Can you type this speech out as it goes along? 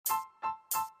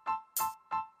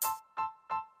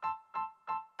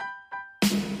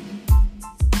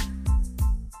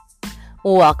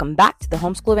Welcome back to the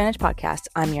Homeschool Advantage podcast.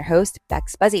 I'm your host,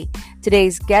 Bex Buzzy.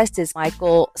 Today's guest is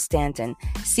Michael Staton,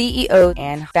 CEO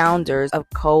and founders of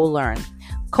Colearn.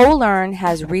 Colearn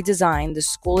has redesigned the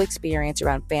school experience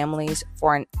around families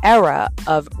for an era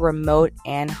of remote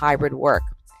and hybrid work.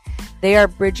 They are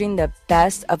bridging the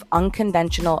best of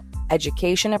unconventional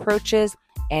education approaches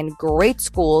and great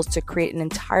schools to create an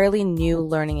entirely new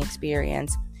learning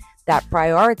experience that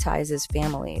prioritizes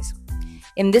families.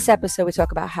 In this episode, we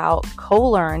talk about how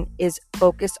Colearn is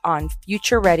focused on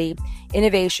future-ready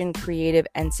innovation, creative,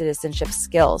 and citizenship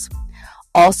skills.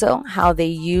 Also, how they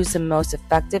use the most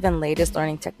effective and latest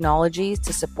learning technologies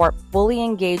to support fully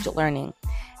engaged learning.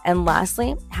 And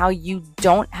lastly, how you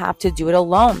don't have to do it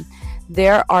alone.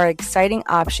 There are exciting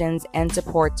options and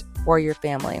supports for your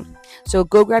family. So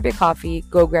go grab your coffee,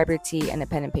 go grab your tea, and a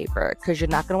pen and paper, because you're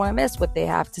not going to want to miss what they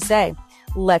have to say.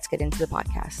 Let's get into the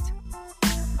podcast.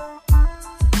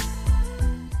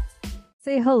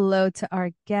 Say hello to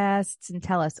our guests and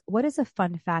tell us, what is a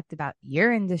fun fact about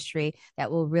your industry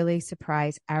that will really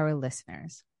surprise our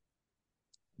listeners?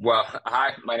 Well,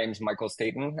 hi, my name is Michael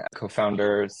Staton,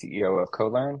 co-founder, CEO of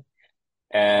Colearn.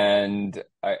 And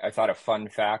I thought a fun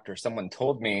fact, or someone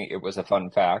told me it was a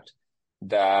fun fact,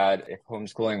 that if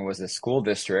homeschooling was a school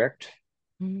district,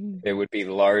 it would be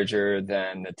larger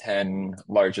than the 10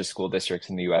 largest school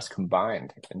districts in the US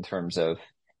combined in terms of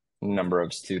number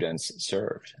of students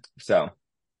served. So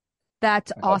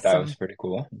that's awesome. That was pretty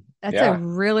cool. That's a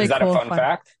really cool. Is that a fun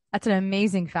fact? That's an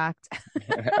amazing fact.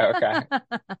 Okay.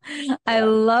 I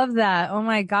love that. Oh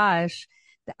my gosh.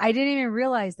 I didn't even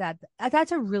realize that.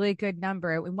 That's a really good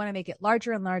number. We want to make it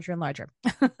larger and larger and larger.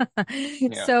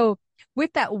 So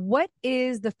with that, what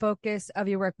is the focus of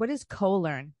your work? What is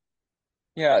Colearn?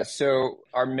 Yeah, so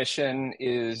our mission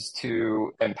is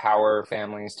to empower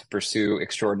families to pursue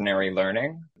extraordinary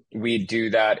learning. We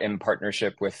do that in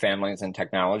partnership with families and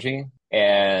technology.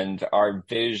 And our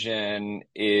vision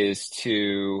is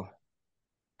to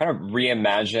kind of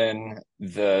reimagine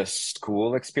the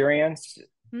school experience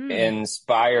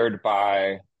inspired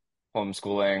by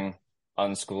homeschooling,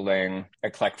 unschooling,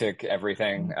 eclectic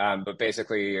everything. But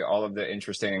basically all of the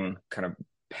interesting kind of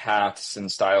paths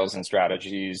and styles and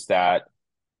strategies that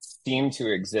seem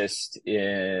to exist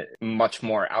in much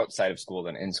more outside of school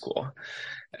than in school.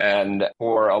 And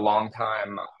for a long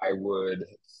time, I would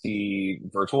see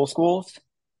virtual schools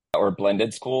or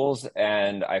blended schools,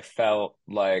 and I felt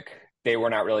like they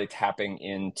were not really tapping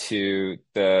into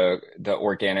the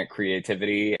organic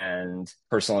creativity and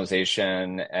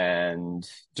personalization and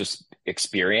just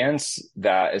experience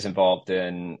that is involved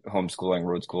in homeschooling,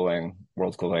 road schooling,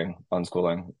 world schooling,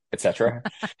 unschooling, etc.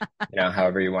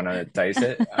 However you want to dice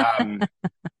it.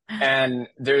 And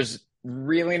there's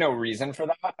really no reason for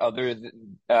that other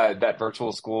than that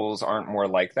virtual schools aren't more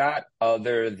like that,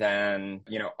 other than,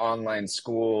 online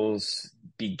schools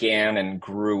began and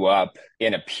grew up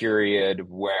in a period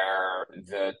where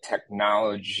the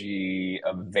technology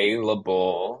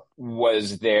available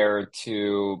was there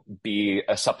to be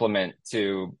a supplement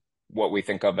to what we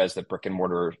think of as the brick and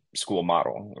mortar school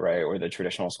model, right? Or the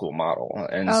traditional school model.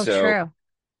 And true.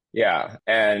 Yeah.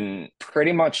 And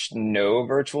pretty much no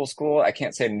virtual school. I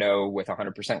can't say no with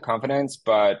 100% confidence,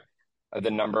 but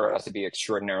the number has to be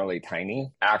extraordinarily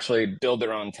tiny. Actually build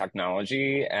their own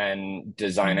technology and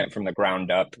design it from the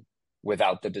ground up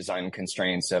without the design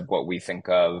constraints of what we think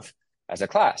of as a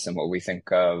class and what we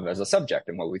think of as a subject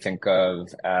and what we think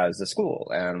of as a school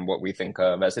and what we think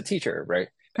of as a teacher, right?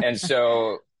 And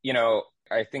so,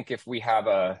 I think if we have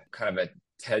a kind of a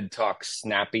TED Talk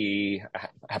snappy, I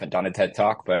haven't done a TED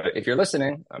Talk, but if you're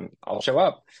listening, I'll show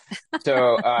up.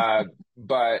 So,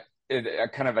 but a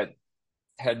kind of a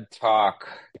TED Talk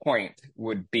point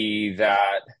would be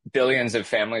that billions of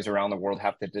families around the world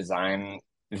have to design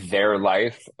their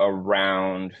life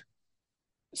around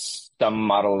some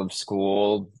model of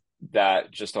school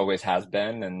that just always has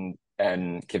been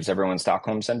and gives everyone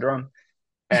Stockholm syndrome.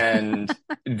 And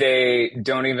they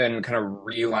don't even kind of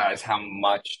realize how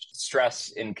much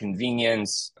stress,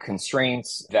 inconvenience,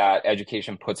 constraints that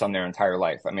education puts on their entire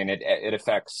life. I mean, it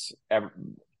affects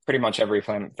pretty much every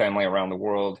family around the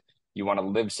world. You want to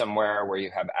live somewhere where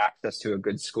you have access to a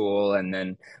good school, and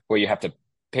then where you have to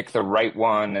pick the right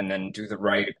one and then do the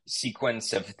right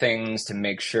sequence of things to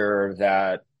make sure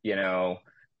that,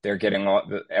 they're getting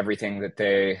everything that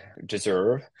they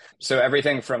deserve. So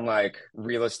everything from like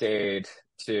real estate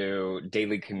to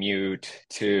daily commute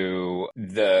to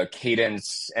the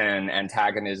cadence and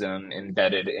antagonism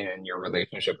embedded in your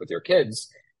relationship with your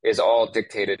kids is all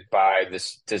dictated by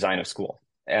this design of school.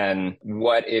 And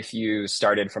what if you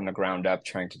started from the ground up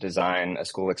trying to design a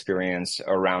school experience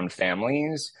around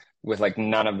families with like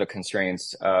none of the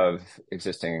constraints of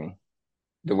existing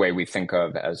the way we think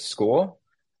of as school?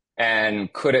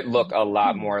 And could it look a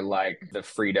lot more like the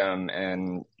freedom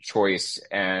and choice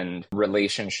and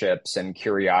relationships and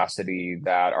curiosity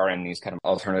that are in these kind of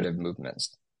alternative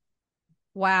movements?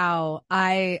 Wow.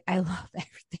 I love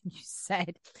everything you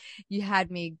said. You had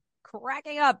me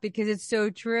cracking up because it's so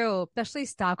true, especially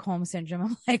Stockholm syndrome.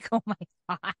 I'm like, oh my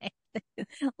God.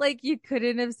 Like you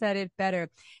couldn't have said it better.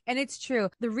 And it's true.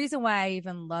 The reason why I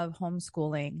even love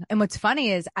homeschooling, and what's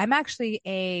funny is I'm actually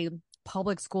a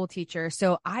public school teacher,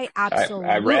 so I I read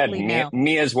absolutely know.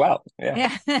 me as well.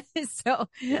 Yeah. Yeah. So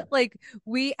Yeah. like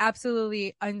we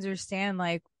absolutely understand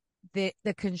like the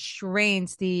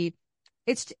constraints, it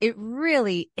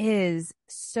really is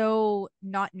so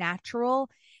not natural.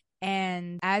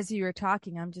 And as you were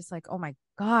talking, I'm just like, oh my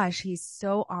gosh, he's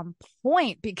so on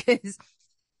point because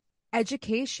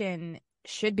education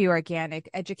should be organic.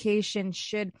 Education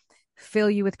should fill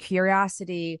you with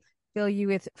curiosity, fill you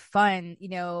with fun,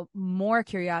 more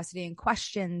curiosity and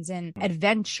questions and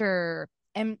adventure.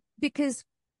 And because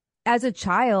as a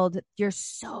child, you're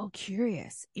so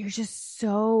curious. You're just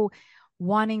so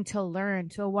wanting to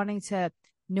learn, so wanting to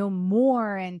know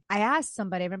more. And I asked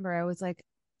somebody, I remember I was like,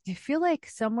 I feel like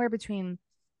somewhere between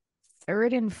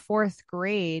third and fourth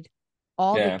grade,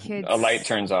 all the Yeah. A light kids,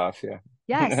 turns off. Yeah.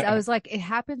 yes, I was like, it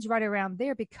happens right around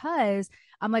there because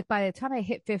I'm like, by the time I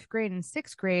hit fifth grade and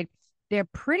sixth grade, they're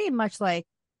pretty much like,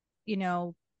 you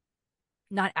know,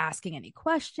 not asking any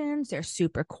questions. They're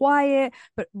super quiet.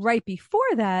 But right before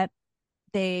that,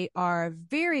 they are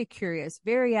very curious,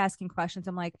 very asking questions.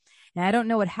 I'm like, and I don't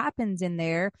know what happens in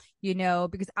there,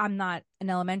 because I'm not an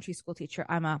elementary school teacher.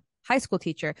 I'm a high school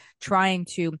teacher trying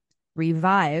to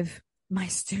revive my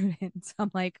students.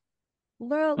 I'm like,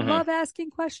 Hmm. love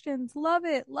asking questions, love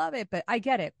it, love it. But I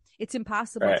get it. It's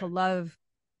impossible Right. to love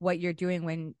what you're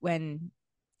doing when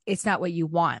it's not what you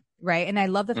want, right? And I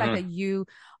love the fact that Hmm. you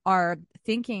are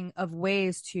thinking of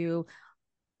ways to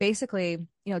basically,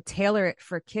 tailor it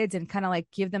for kids and kind of like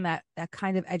give them that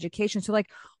kind of education. So like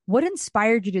what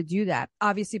inspired you to do that?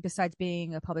 Obviously, besides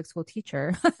being a public school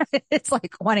teacher, it's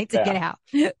like wanting to get Yeah.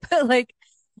 out. But like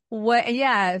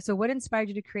yeah. So what inspired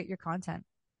you to create your content?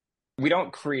 We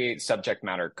don't create subject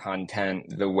matter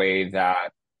content the way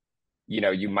that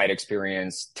you might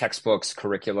experience textbooks,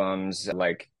 curriculums,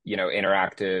 like,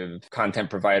 interactive content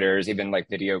providers, even like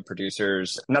video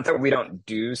producers. Not that we don't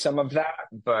do some of that,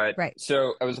 but Right.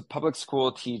 so I was a public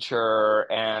school teacher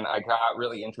and I got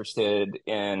really interested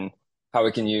in how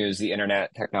we can use the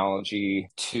internet technology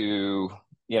to,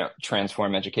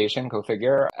 transform education, go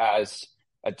figure. As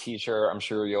a teacher, I'm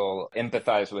sure you'll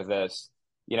empathize with this.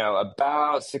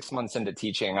 About 6 months into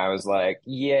teaching, I was like,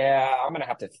 yeah, I'm going to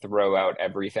have to throw out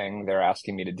everything they're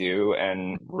asking me to do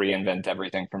and reinvent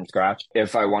everything from scratch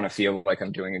if I want to feel like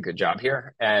I'm doing a good job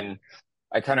here. And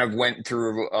I kind of went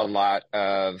through a lot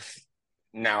of,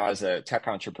 now as a tech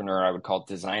entrepreneur, I would call it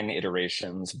design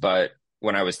iterations. But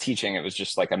when I was teaching, it was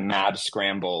just like a mad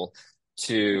scramble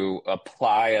to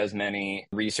apply as many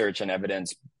research and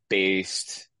evidence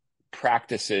based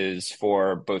practices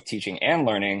for both teaching and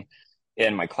learning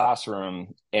in my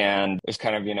classroom. And it was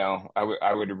kind of,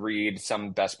 I would read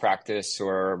some best practice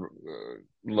or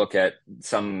look at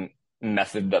some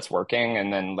method that's working.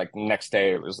 And then like next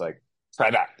day it was like,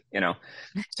 try that.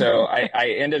 So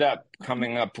I ended up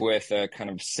coming up with a kind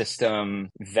of system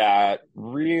that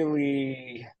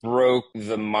really broke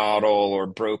the model or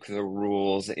broke the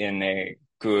rules in a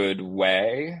good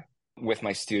way with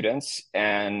my students.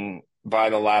 And by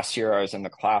the last year I was in the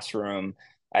classroom,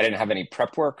 I didn't have any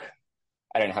prep work.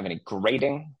 I didn't have any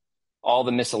grading. All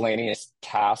the miscellaneous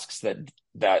tasks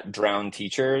that drown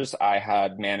teachers, I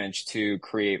had managed to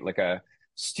create like a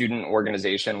student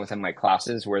organization within my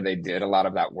classes where they did a lot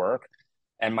of that work.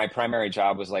 And my primary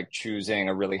job was like choosing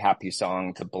a really happy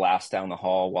song to blast down the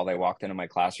hall while they walked into my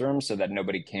classroom so that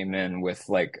nobody came in with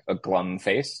like a glum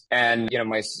face. And,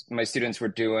 my students were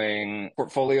doing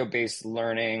portfolio-based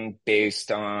learning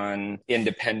based on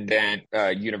independent,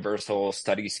 universal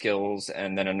study skills.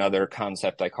 And then another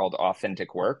concept I called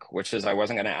authentic work, which is I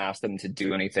wasn't going to ask them to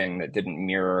do anything that didn't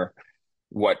mirror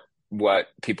what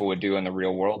people would do in the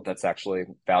real world that's actually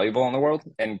valuable in the world,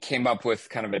 and came up with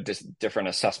kind of a different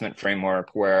assessment framework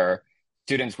where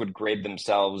students would grade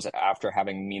themselves after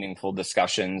having meaningful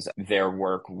discussions, their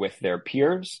work with their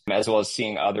peers, as well as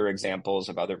seeing other examples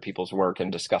of other people's work and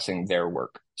discussing their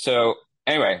work. So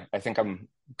anyway, I think I'm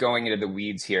going into the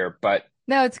weeds here, but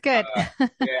No, it's good. yeah,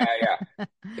 yeah.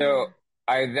 So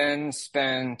I then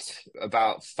spent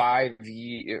about 5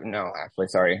 years, no, actually,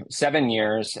 sorry, 7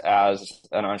 years as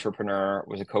an entrepreneur,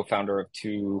 was a co-founder of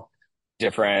two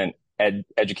different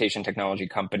education technology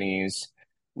companies.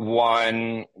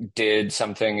 One did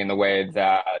something in the way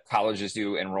that colleges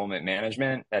do enrollment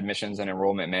management, admissions and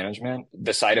enrollment management.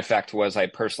 The side effect was I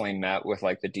personally met with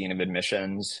like the dean of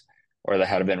admissions or the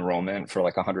head of enrollment for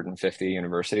like 150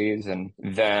 universities, and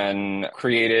then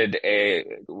created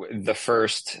the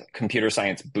first computer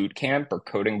science boot camp or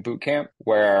coding boot camp,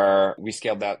 where we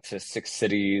scaled that to 6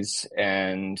 cities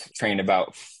and trained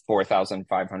about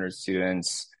 4,500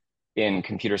 students in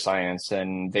computer science.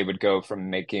 And they would go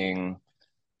from making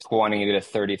 $20,000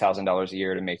 to $30,000 a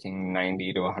year to making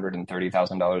 $90,000 to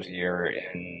 $130,000 a year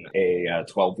in a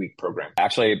 12-week program.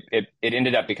 Actually, it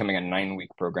ended up becoming a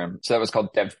 9-week program. So that was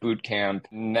called Dev Boot Camp.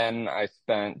 And then I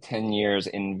spent 10 years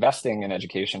investing in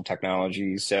education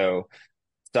technology. So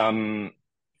some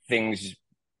things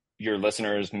your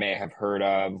listeners may have heard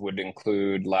of would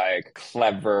include like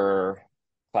Clever,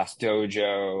 Class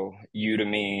Dojo,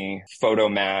 Udemy,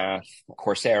 Photomath,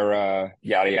 Coursera,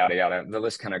 yada, yada, yada. The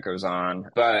list kind of goes on.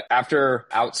 But after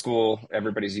OutSchool,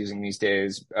 everybody's using these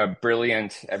days,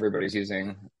 Brilliant, everybody's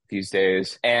using these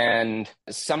days. And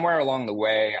somewhere along the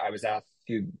way, I was asked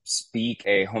to speak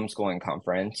a homeschooling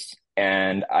conference,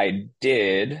 and I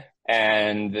did.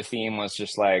 And the theme was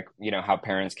just like, how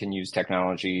parents can use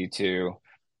technology to,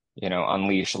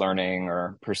 unleash learning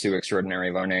or pursue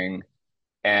extraordinary learning.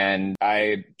 And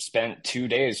I spent 2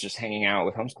 days just hanging out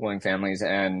with homeschooling families,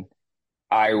 and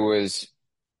I was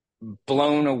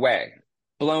blown away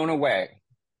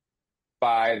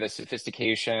by the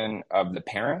sophistication of the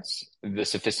parents, the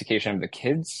sophistication of the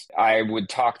kids. I would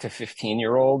talk to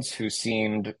 15-year-olds who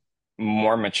seemed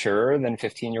more mature than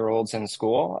 15-year-olds in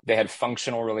school. They had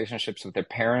functional relationships with their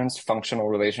parents, functional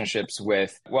relationships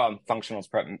with,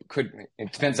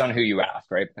 it depends on who you ask,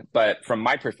 right? But from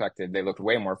my perspective, they looked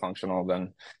way more functional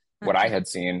than what I had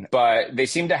seen. But they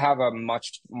seemed to have a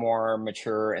much more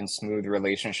mature and smooth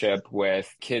relationship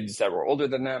with kids that were older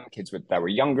than them, that were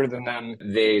younger than them.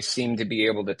 They seemed to be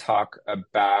able to talk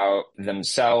about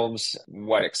themselves,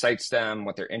 what excites them,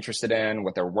 what they're interested in,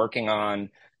 what they're working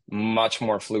on, much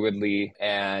more fluidly.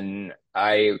 And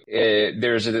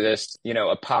there's this,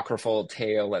 apocryphal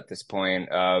tale at this point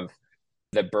of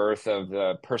the birth of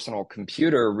the personal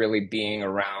computer really being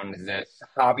around this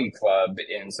hobby club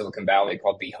in Silicon Valley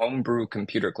called the Homebrew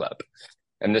Computer Club.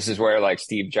 And this is where like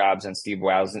Steve Jobs and Steve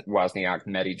Wozniak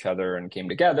met each other and came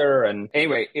together. And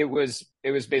anyway, it was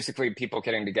basically people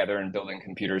getting together and building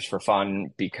computers for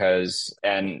fun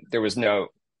and there was no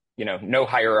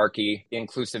hierarchy,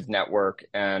 inclusive network.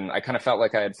 And I kind of felt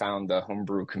like I had found the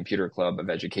Homebrew Computer Club of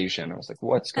education. I was like,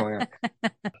 what's going on?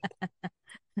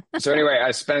 So anyway,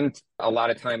 I spent a lot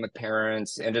of time with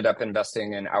parents, ended up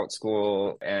investing in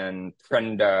OutSchool and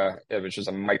Trenda, which is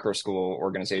a micro school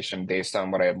organization based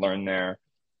on what I had learned there.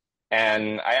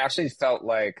 And I actually felt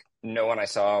like no one I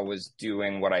saw was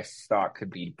doing what I thought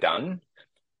could be done.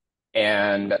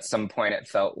 And at some point, it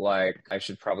felt like I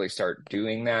should probably start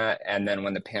doing that. And then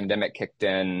when the pandemic kicked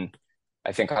in,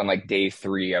 I think on like day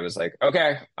 3, I was like,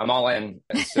 okay, I'm all in.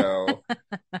 And so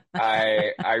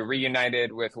I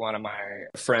reunited with one of my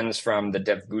friends from the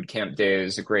Dev Bootcamp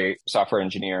days, a great software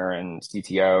engineer and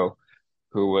CTO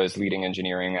who was leading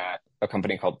engineering at a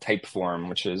company called Typeform,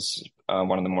 which is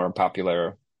one of the more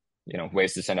popular,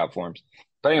 ways to send out forms.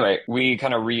 But anyway, we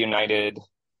kind of reunited.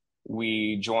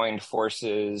 We joined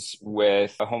forces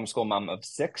with a homeschool mom of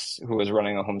 6 who was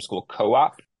running a homeschool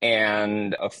co-op,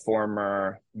 and a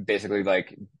former basically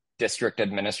like district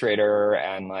administrator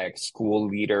and like school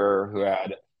leader who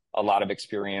had a lot of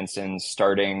experience in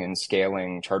starting and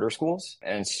scaling charter schools.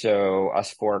 And so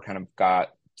us 4 kind of got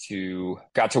to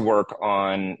work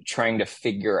on trying to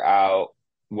figure out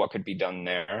what could be done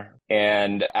there.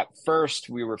 And at first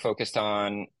we were focused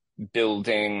on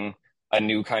building a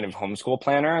new kind of homeschool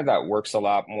planner that works a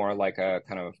lot more like a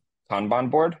kind of Kanban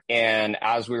board. And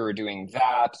as we were doing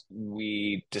that,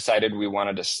 we decided we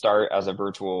wanted to start as a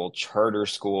virtual charter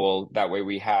school. That way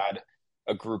we had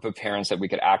a group of parents that we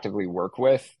could actively work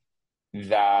with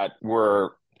that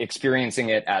were experiencing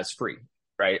it as free,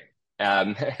 right?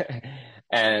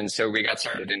 And so we got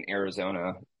started in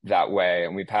Arizona that way.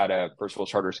 And we've had a virtual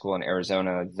charter school in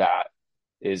Arizona that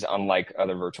is unlike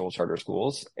other virtual charter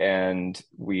schools. And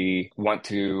we want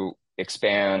to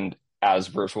expand as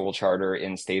virtual charter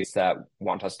in states that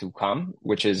want us to come,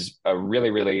 which is a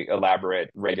really, really elaborate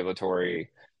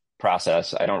regulatory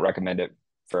process. I don't recommend it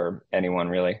for anyone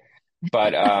really.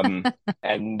 But,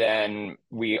 and then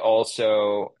we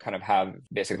also kind of have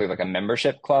basically like a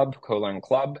membership club, Colearn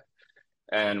Club.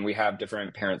 And we have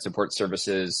different parent support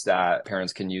services that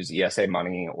parents can use ESA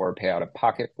money or pay out of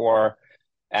pocket for.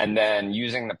 And then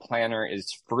using the planner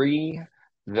is free.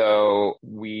 though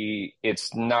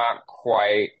it's not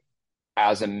quite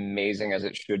as amazing as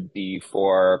it should be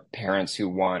for parents who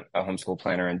want a homeschool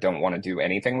planner and don't want to do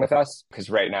anything with us. Because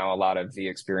right now, a lot of the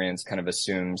experience kind of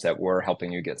assumes that we're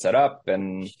helping you get set up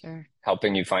and Sure.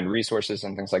 helping you find resources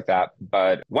and things like that.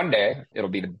 But one day it'll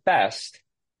be the best,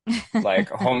 like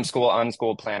homeschool,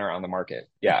 unschool planner on the market.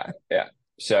 Yeah. Yeah.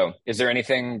 So is there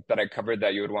anything that I covered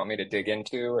that you would want me to dig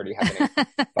into, or do you have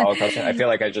any follow-up question? I feel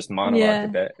like I just monologued a Yeah.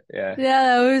 bit. Yeah. Yeah,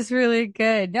 that was really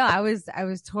good. No, I was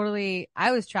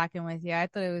tracking with you. I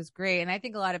thought it was great. And I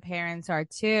think a lot of parents are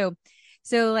too.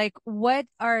 So like, what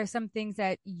are some things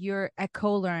that you're at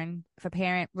Colearn, if a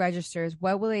parent registers,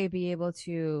 what will they be able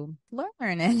to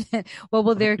learn and what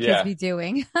will their kids Yeah. be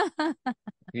doing?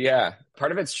 Yeah.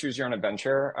 Part of it's choose your own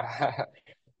adventure.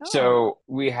 Oh, So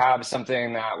we have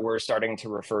something that we're starting to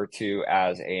refer to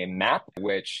as a MAP,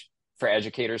 which for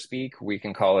educator speak, we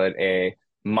can call it a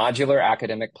modular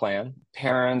academic plan.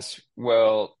 Parents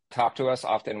will talk to us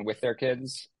often with their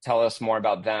kids, tell us more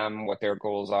about them, what their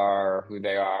goals are, who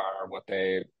they are, what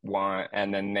they want,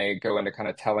 and then they go into kind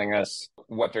of telling us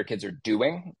what their kids are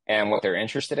doing and what they're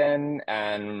interested in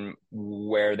and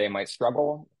where they might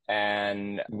struggle.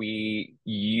 And we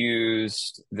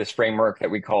used this framework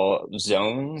that we call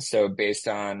zones. So based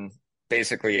on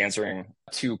basically answering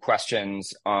two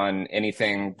questions on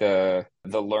anything the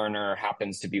learner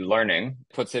happens to be learning,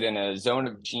 puts it in a zone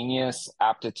of genius,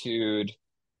 aptitude,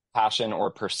 passion,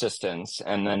 or persistence.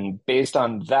 And then based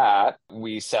on that,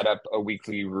 we set up a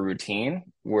weekly routine.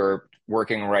 We're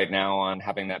working right now on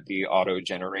having that be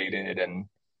auto-generated, and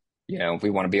we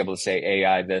want to be able to say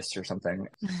AI this or something.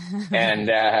 And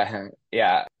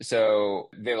yeah, so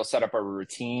they will set up a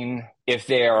routine. If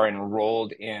they are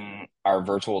enrolled in our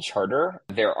virtual charter,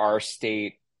 there are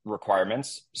state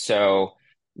requirements. So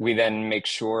we then make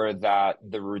sure that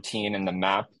the routine and the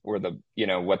map, or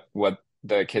what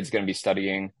the kid's going to be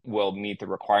studying, will meet the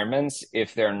requirements.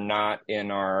 If they're not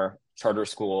in our charter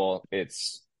school, there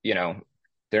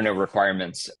are no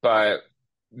requirements. But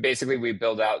basically, we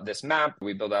build out this map,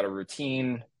 we build out a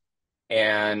routine,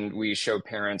 and we show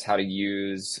parents how to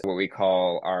use what we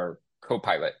call our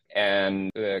Copilot. And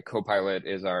the Copilot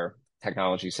is our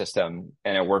technology system,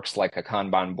 and it works like a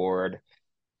Kanban board.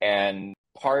 And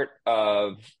part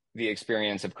of the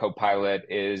experience of Copilot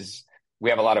is we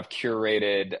have a lot of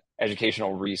curated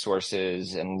educational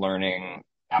resources and learning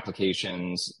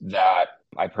applications that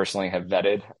I personally have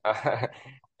vetted.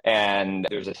 And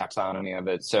there's a taxonomy of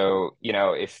it. So,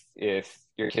 if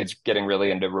your kid's getting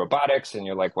really into robotics and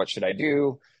you're like, what should I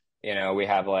do? We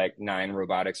have like 9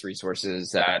 robotics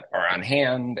resources that are on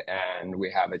hand, and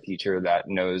we have a teacher that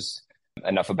knows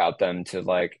enough about them to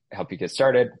like help you get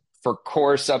started. For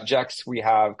core subjects, we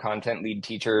have content lead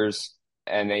teachers,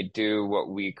 and they do what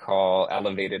we call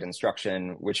elevated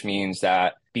instruction, which means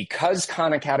that because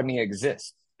Khan Academy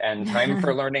exists and Time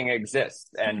for Learning exists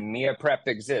and Mia Prep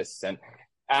exists and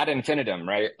ad infinitum,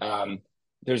 right?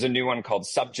 There's a new one called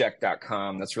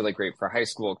subject.com that's really great for high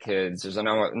school kids. There's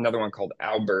another one called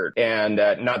Albert, and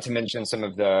not to mention some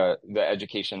of the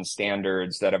education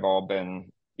standards that have all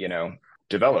been,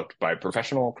 developed by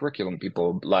professional curriculum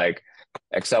people like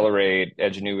Accelerate,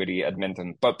 Edgenuity,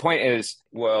 Edmonton. But point is,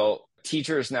 well,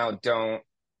 teachers now don't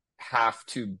have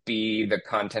to be the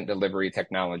content delivery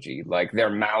technology. Like their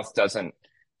mouth doesn't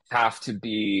have to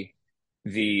be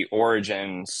the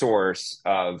origin source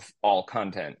of all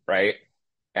content, right?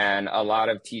 And a lot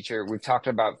of we've talked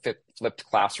about flipped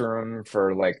classroom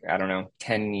for like, I don't know,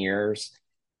 10 years.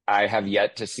 I have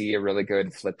yet to see a really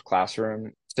good flipped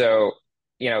classroom. So,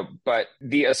 but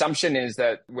the assumption is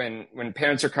that when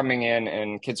parents are coming in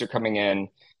and kids are coming in,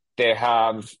 they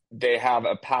have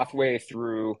a pathway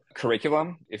through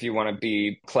curriculum. If you want to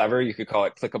be clever, you could call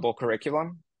it clickable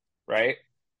curriculum, right?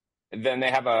 Then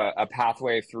they have a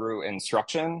pathway through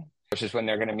instruction, which is when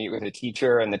they're going to meet with a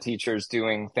teacher, and the teacher's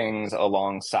doing things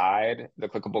alongside the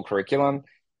clickable curriculum.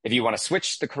 If you want to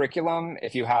switch the curriculum,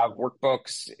 if you have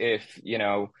workbooks, if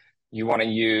you want to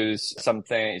use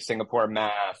something, Singapore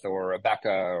math or Rebecca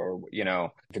or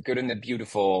the good and the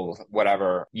beautiful,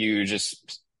 whatever, you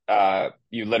just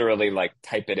you literally like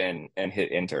type it in and hit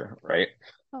enter, right?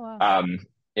 oh wow.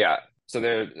 Yeah. So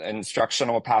there's an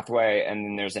instructional pathway, and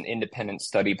then there's an independent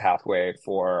study pathway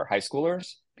for high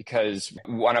schoolers, because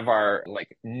one of our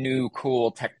like new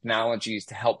cool technologies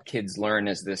to help kids learn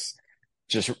is this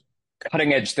just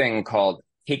cutting edge thing called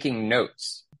taking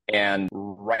notes and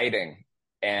writing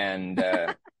and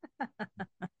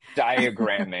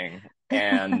diagramming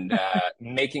and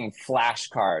making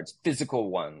flashcards,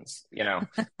 physical ones,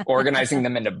 organizing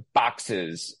them into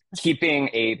boxes, keeping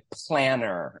a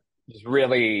planner, just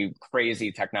really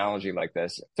crazy technology like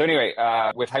this. So anyway,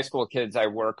 with high school kids, I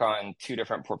work on two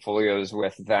different portfolios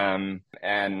with them,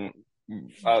 and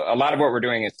a lot of what we're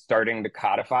doing is starting to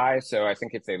codify. So I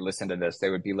think if they listen to this, they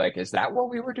would be like, "Is that what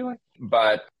we were doing?"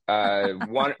 But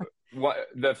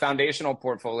the foundational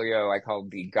portfolio I call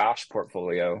the GOSH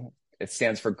portfolio. It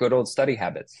stands for Good Old Study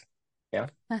Habits. Yeah.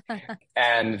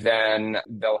 And then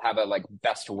they'll have a like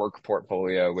best work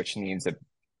portfolio, which needs a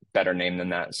better name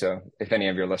than that. So if any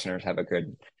of your listeners have a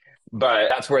good, but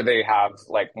that's where they have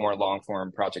like more long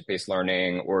form project based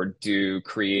learning or do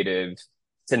creative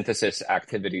synthesis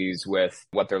activities with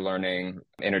what they're learning,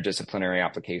 interdisciplinary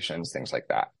applications, things like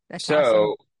that. That's So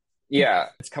awesome. yeah,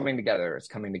 it's coming together. It's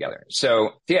coming together. So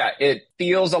yeah, it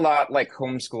feels a lot like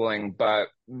homeschooling, but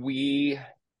we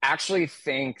actually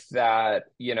think that,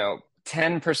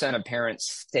 10% of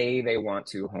parents say they want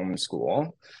to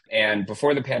homeschool. And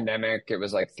before the pandemic, it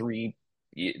was like 3%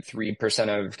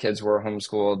 of kids were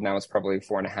homeschooled. Now it's probably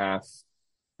 4.5,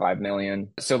 5 million.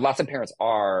 So lots of parents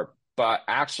are, but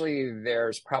actually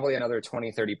there's probably another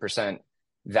 20, 30%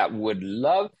 that would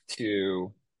love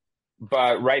to.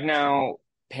 But right now,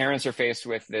 parents are faced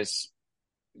with this,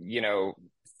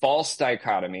 false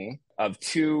dichotomy of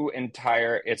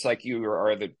it's like you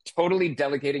are totally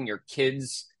delegating your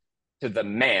kids to the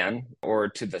man or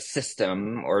to the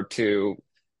system or to,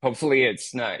 hopefully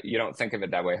it's not, you don't think of it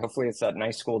that way. Hopefully it's that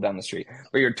nice school down the street,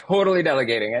 but you're totally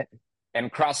delegating it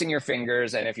and crossing your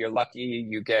fingers. And if you're lucky,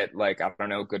 you get like, I don't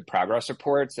know, good progress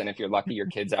reports. And if you're lucky, your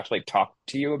kids actually talk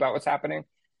to you about what's happening.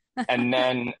 And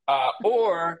then,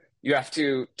 or you have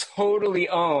to totally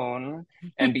own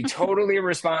and be totally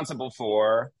responsible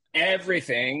for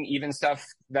everything, even stuff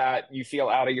that you feel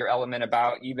out of your element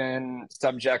about, even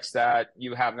subjects that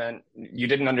you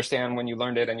didn't understand when you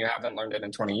learned it and you haven't learned it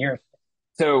in 20 years.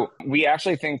 So we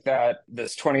actually think that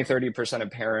this 20, 30%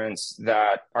 of parents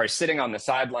that are sitting on the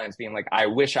sidelines being like, I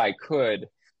wish I could,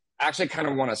 actually kind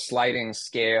of want a sliding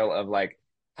scale of like,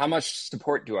 how much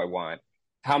support do I want?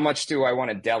 How much do I want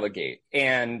to delegate?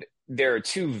 And there are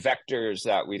two vectors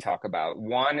that we talk about.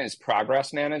 One is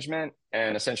progress management,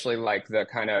 and essentially like the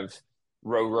kind of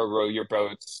row your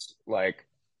boats, like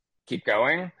keep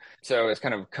going. So it's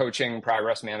kind of coaching,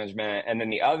 progress management. And then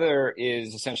the other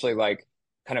is essentially like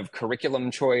kind of curriculum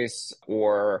choice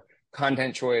or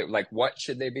content choice, like what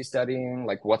should they be studying?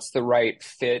 Like what's the right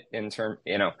fit and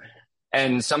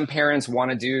some parents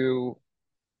want to do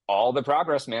all the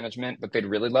progress management, but they'd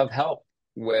really love help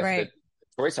with Right.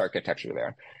 the choice architecture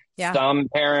there. Yeah. Some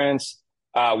parents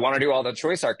want to do all the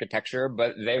choice architecture,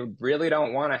 but they really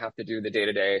don't want to have to do the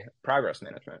day-to-day progress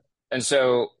management. And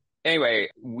so anyway,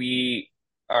 we're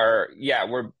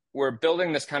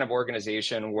building this kind of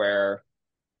organization where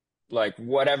like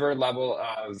whatever level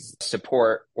of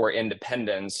support or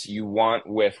independence you want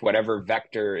with whatever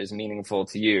vector is meaningful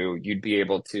to you, you'd be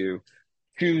able to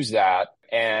choose that.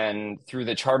 And through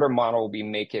the charter model, we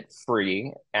make it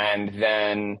free. And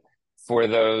then for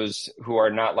those who are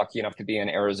not lucky enough to be in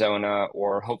Arizona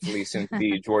or hopefully soon to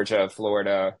be Georgia,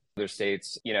 Florida, other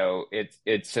states,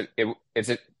 it's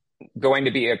going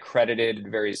to be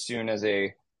accredited very soon as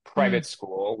a private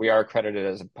school. We are accredited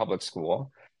as a public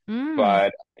school,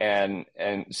 but and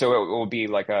so it will be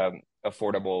like a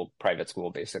affordable private school,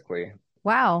 basically.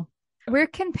 Wow. Where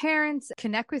can parents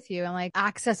connect with you and like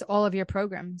access all of your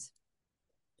programs?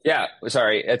 Yeah,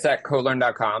 sorry. It's at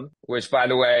Colearn.com, which by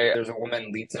the way, there's a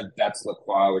woman, Lisa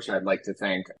Betts-Lacroix, which I'd like to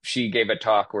thank. She gave a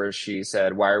talk where she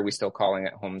said, why are we still calling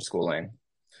it homeschooling?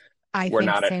 I think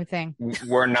the same thing.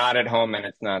 We're not at home and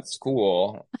it's not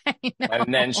school. I know.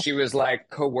 And then she was like,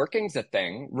 co-working's a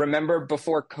thing. Remember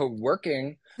before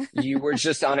co-working, you were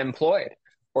just unemployed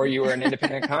or you were an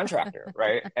independent contractor,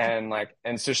 right?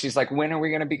 And so she's like, when are we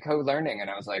going to be co-learning? And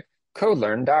I was like,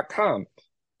 Colearn.com.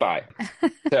 Bye.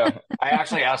 So I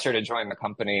actually asked her to join the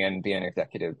company and be an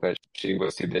executive, but she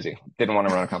was too busy. Didn't want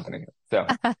to run a company. So,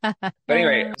 but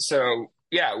anyway, so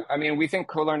yeah, I mean, we think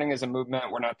co-learning is a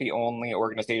movement. We're not the only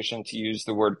organization to use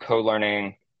the word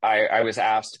co-learning. I was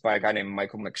asked by a guy named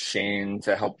Michael McShane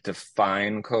to help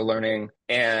define co-learning,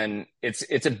 and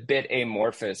it's a bit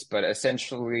amorphous, but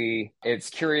essentially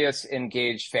it's curious,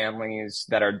 engaged families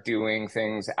that are doing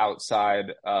things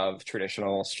outside of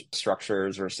traditional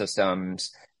structures or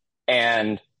systems,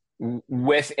 and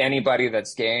with anybody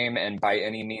that's game and by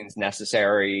any means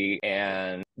necessary,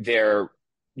 and they're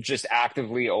just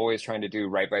actively always trying to do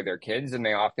right by their kids, and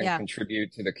they often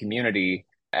contribute to the community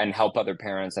and help other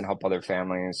parents and help other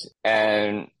families.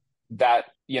 And that,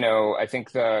 I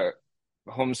think the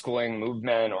homeschooling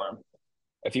movement, or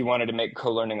if you wanted to make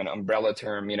co-learning an umbrella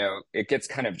term, it gets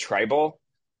kind of tribal.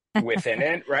 within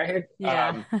it, right?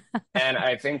 Yeah. And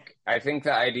I think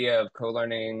the idea of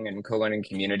co-learning and co-learning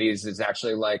communities is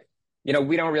actually like, we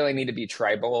don't really need to be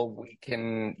tribal. We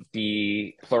can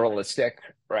be pluralistic,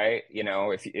 right?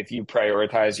 If you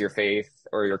prioritize your faith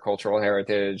or your cultural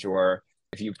heritage, or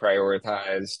if you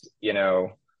prioritized,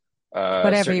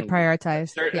 Whatever you certain prioritize.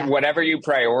 certain Yeah. whatever you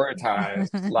prioritize,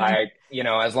 like,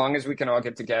 as long as we can all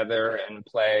get together and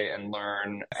play and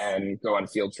learn and go on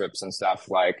field trips and stuff,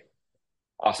 like,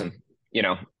 awesome.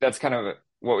 That's kind of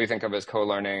what we think of as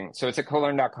co-learning. So it's at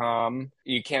colearn.com.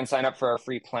 You can sign up for a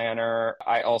free planner.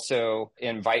 I also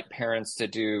invite parents to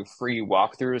do free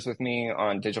walkthroughs with me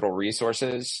on digital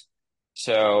resources.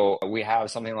 So we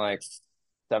have something like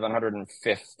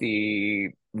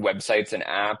 750 websites and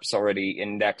apps already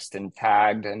indexed and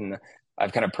tagged, and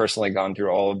I've kind of personally gone through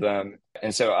all of them.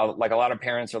 And so, like, a lot of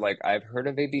parents are like, I've heard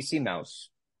of ABC Mouse,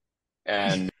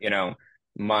 and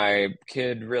my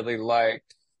kid really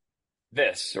liked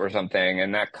this or something,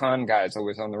 and that con guy is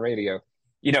always on the radio,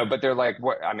 but they're like,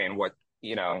 what, I mean,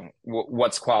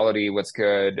 what's quality, what's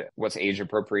good, what's age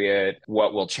appropriate,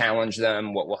 what will challenge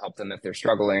them, what will help them if they're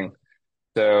struggling.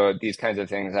 So these kinds of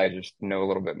things, I just know a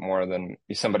little bit more than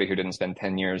somebody who didn't spend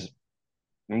 10 years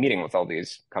meeting with all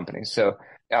these companies. So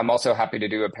I'm also happy to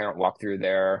do a parent walkthrough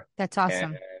there. That's And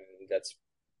awesome. that's,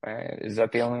 is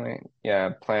that the only way?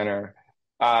 Yeah, planner.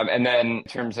 And then in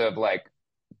terms of like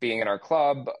being in our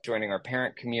club, joining our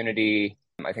parent community,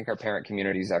 I think our parent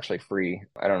community is actually free.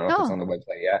 I don't know if it's Oh, on the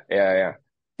website yet. Yeah, yeah.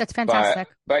 that's But fantastic.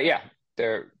 but yeah,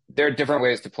 there are different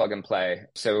ways to plug and play.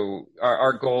 So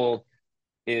our goal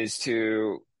is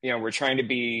to, we're trying to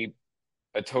be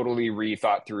a totally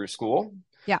rethought through school.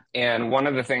 Yeah. And one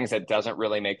of the things that doesn't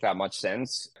really make that much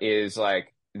sense is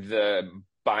like the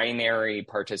binary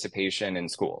participation in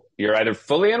school. You're either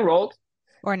fully enrolled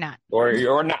Or not. or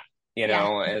you're not.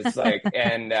 Yeah. It's like,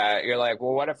 and you're like,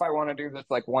 well, what if I want to do this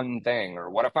like one thing? Or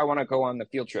what if I want to go on the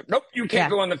field trip? Nope, you can't Yeah.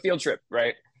 go on the field trip,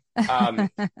 right? Um,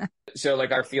 so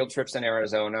like our field trips in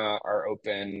Arizona are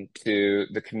open to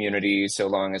the community so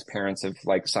long as parents have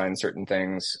like signed certain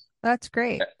things. That's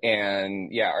great.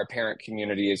 And yeah, our parent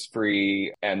community is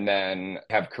free, and then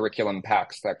have curriculum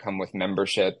packs that come with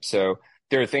membership. So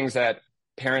there are things that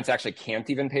parents actually can't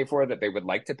even pay for that they would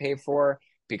like to pay for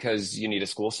because you need a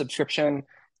school subscription.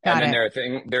 And Got then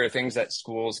it. there are things that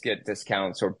schools get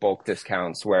discounts or bulk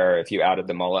discounts where if you added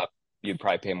them all up, you'd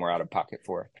probably pay more out of pocket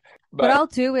for. What But I'll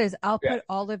do is I'll yeah. put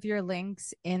all of your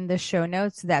links in the show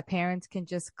notes so that parents can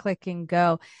just click and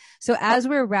go. So as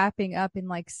we're wrapping up in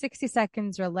like 60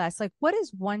 seconds or less, like what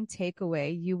is one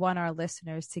takeaway you want our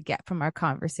listeners to get from our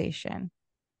conversation?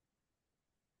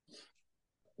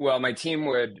 Well, my team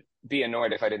would be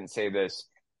annoyed if I didn't say this.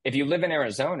 If you live in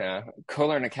Arizona,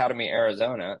 Colearn Academy,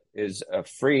 Arizona is a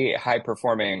free,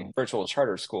 high-performing virtual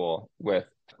charter school with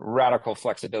radical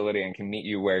flexibility and can meet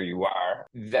you where you are.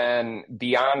 Then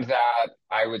beyond that,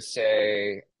 I would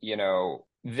say,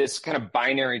 this kind of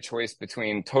binary choice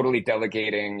between totally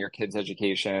delegating your kid's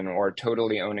education or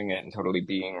totally owning it and totally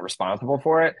being responsible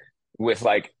for it with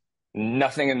like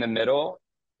nothing in the middle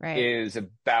Right. is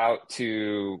about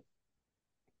to,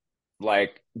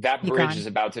 like, that Be bridge gone. is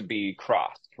about to be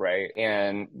crossed, right?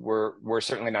 And we're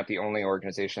certainly not the only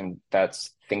organization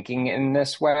that's thinking in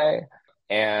this way.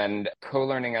 And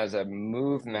co-learning as a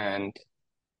movement,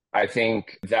 I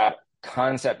think that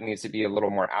concept needs to be a little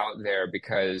more out there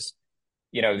because,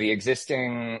 the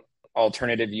existing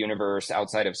alternative universe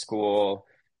outside of school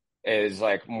is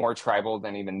like more tribal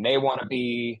than even they want to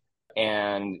be.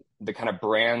 And the kind of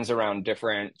brands around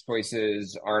different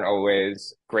choices aren't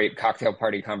always great cocktail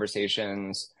party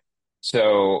conversations.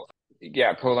 So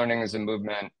yeah, co-learning is a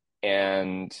movement,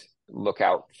 and look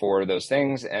out for those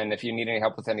things. And if you need any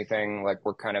help with anything, like,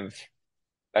 we're kind of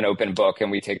an open book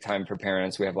and we take time for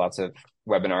parents. We have lots of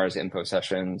webinars, info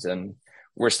sessions, and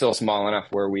we're still small enough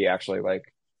where we actually like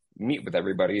meet with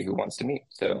everybody who wants to meet.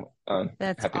 So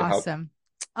That's happy to help. awesome.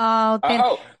 Oh, then,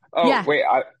 Oh, yeah. wait.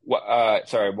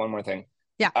 Sorry, one more thing.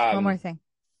 Yeah. One more Um, thing.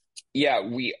 yeah,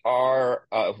 we are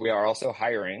also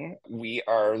hiring. We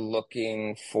are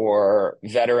looking for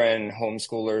veteran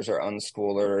homeschoolers or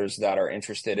unschoolers that are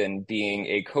interested in being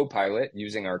a co-pilot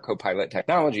using our co-pilot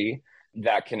technology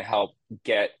that can help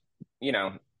get,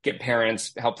 get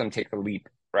parents, help them take the leap,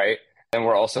 right? And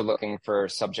we're also looking for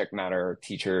subject matter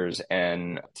teachers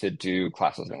and to do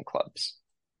classes and clubs.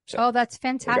 So Oh, that's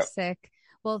there we go. fantastic.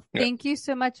 Well, Yeah. thank you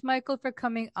so much, Michael, for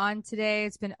coming on today.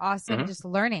 It's been awesome Mhm. just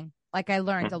learning. Like I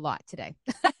learned a Mhm. lot today.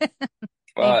 Thank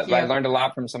Well, I you. learned a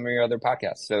lot from some of your other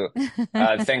podcasts. So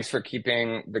thanks for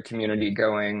keeping the community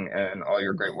going and all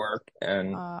your great work,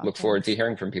 and look forward to Thanks.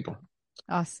 hearing from people.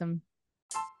 Awesome.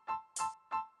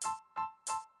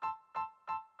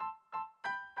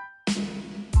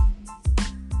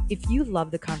 If you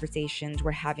love the conversations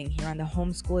we're having here on the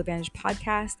Homeschool Advantage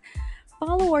podcast,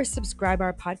 follow or subscribe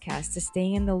our podcast to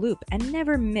stay in the loop and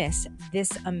never miss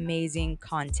this amazing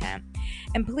content.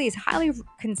 And please highly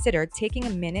consider taking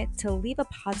a minute to leave a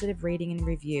positive rating and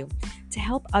review to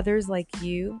help others like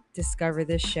you discover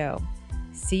this show.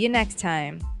 See you next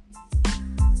time.